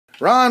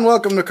Ron,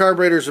 welcome to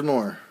Carburetors and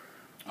More.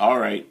 All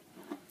right,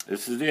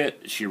 this is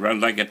it. She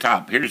runs like a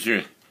top. Here's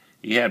your,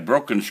 you had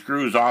broken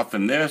screws off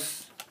in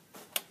this,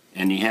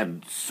 and you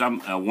had some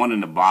one in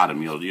the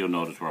bottom. You'll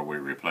notice where we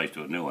replaced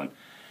with a new one.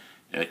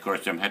 And of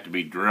course, them had to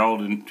be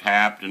drilled and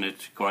tapped, and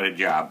it's quite a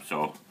job.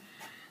 So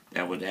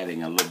that was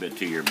adding a little bit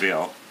to your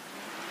bill.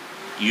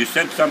 You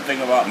said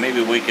something about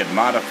maybe we could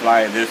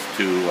modify this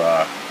to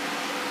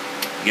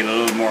get a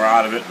little more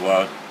out of it.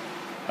 Well,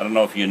 I don't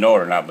know if you know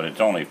it or not, but it's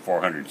only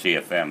 400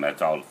 CFM.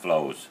 That's all it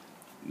flows.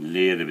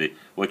 Little bit,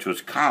 which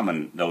was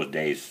common those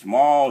days.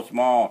 Small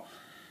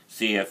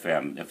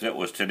CFM. If it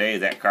was today,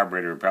 that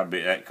carburetor would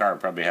probably, that car would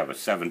probably have a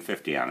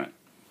 750 on it.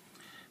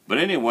 But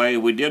anyway,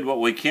 we did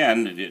what we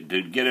can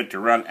to get it to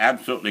run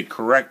absolutely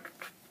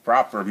correct,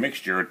 proper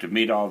mixture to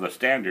meet all the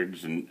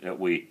standards and that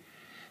we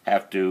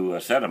have to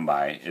set them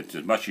by. It's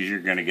as much as you're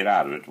going to get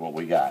out of it, what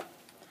we got.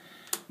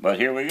 But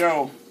here we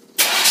go.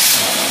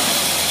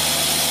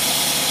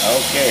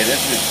 Okay,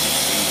 this is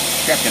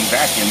checking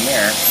vacuum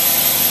there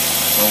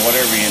for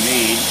whatever you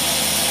need.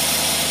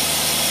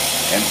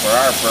 And for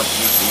our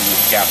purposes, we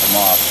just cap them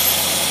off.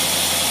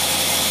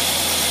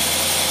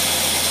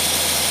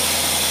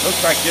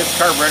 Looks like this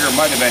carburetor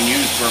might have been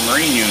used for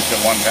marine use at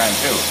one time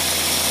too.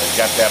 It's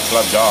got that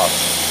plugged off.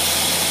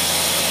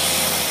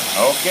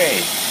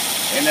 Okay,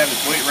 ain't that a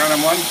sweet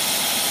running one?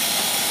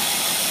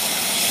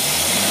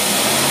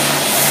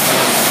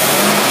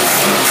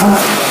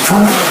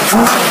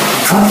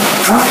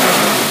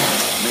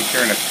 Let me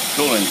turn the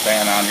cooling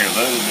fan on here a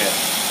little bit.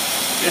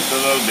 Just a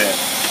little bit.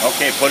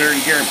 Okay, put her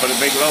in gear and put a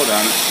big load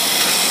on it.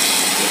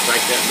 Just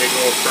like that big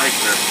old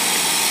Chrysler.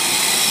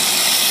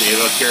 See,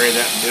 it'll carry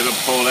that, it'll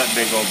pull that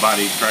big old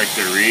body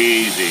Chrysler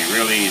easy,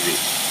 real easy.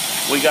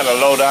 We got a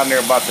load on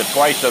there about the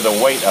twice of the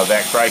weight of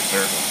that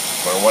Chrysler,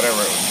 or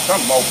whatever it was,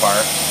 some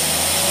Mopar.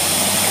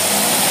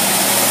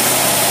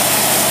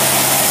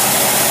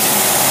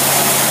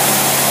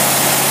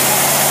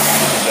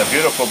 It's a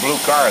beautiful blue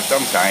car of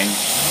some kind.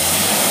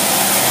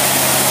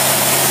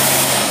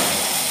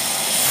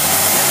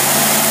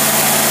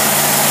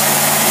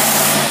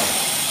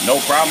 No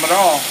problem at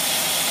all.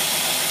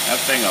 That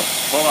thing will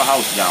pull a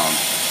house down.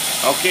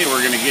 Okay,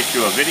 we're going to get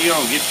you a video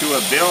and get you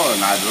a bill,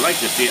 and I'd like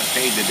to see it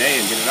paid today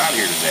and get it out of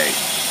here today.